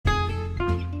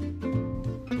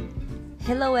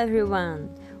Hello everyone!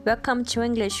 Welcome to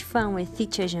English Fun with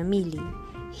Teacher Jamili.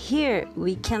 Here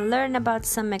we can learn about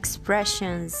some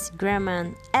expressions,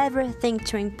 grammar, everything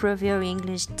to improve your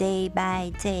English day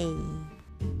by day.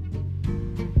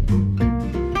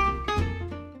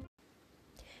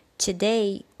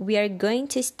 Today we are going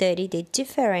to study the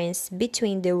difference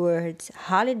between the words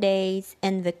holidays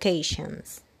and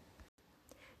vacations.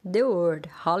 The word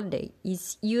holiday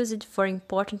is used for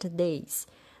important days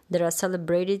that are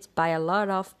celebrated by a lot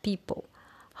of people.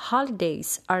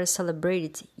 Holidays are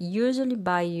celebrated usually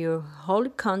by your whole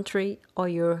country or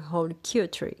your whole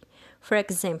culture. For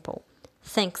example,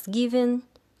 Thanksgiving,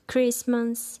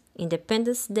 Christmas,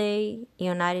 Independence Day,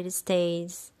 United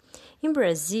States. In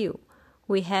Brazil,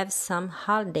 we have some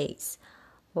holidays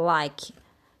like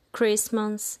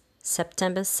Christmas,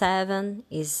 September 7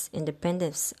 is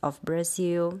Independence of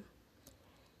Brazil,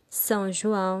 São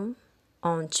João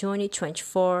on June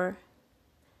 24.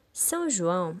 São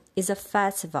João is a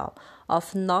festival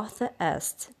of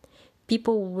Northeast.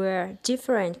 People wear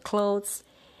different clothes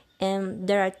and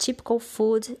there are typical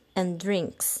food and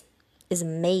drinks. It's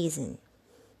amazing.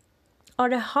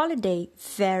 Other holiday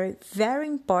very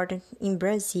important in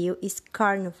Brazil is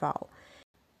Carnival.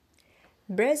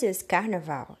 Brazil's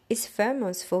Carnival is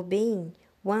famous for being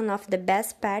one of the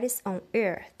best parties on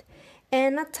earth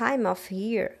and a time of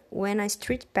year when a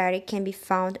street party can be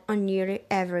found on nearly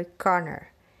every corner.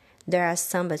 There are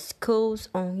samba schools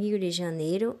on Rio de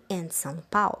Janeiro and São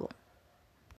Paulo.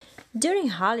 During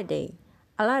holiday,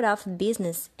 a lot of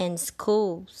business and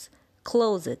schools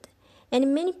closed,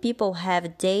 and many people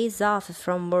have days off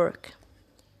from work.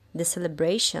 The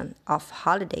celebration of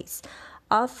holidays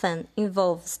often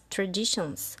involves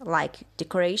traditions like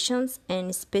decorations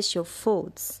and special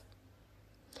foods.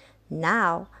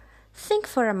 Now, think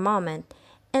for a moment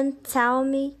and tell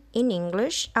me in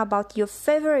English about your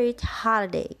favorite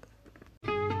holiday.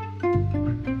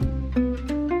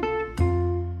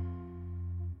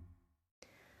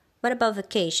 What about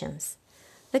vacations?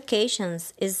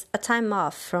 Vacations is a time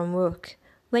off from work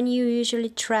when you usually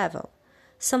travel.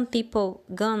 Some people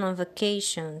go on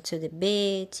vacation to the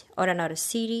beach or another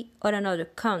city or another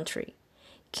country.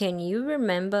 Can you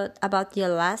remember about your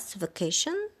last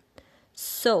vacation?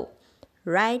 So,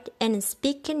 write and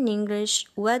speak in English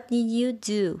what did you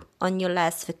do on your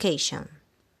last vacation.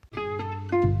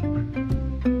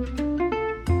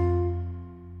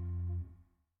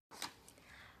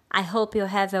 I hope you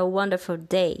have a wonderful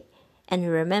day. And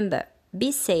remember,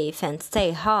 be safe and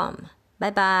stay home.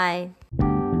 Bye-bye.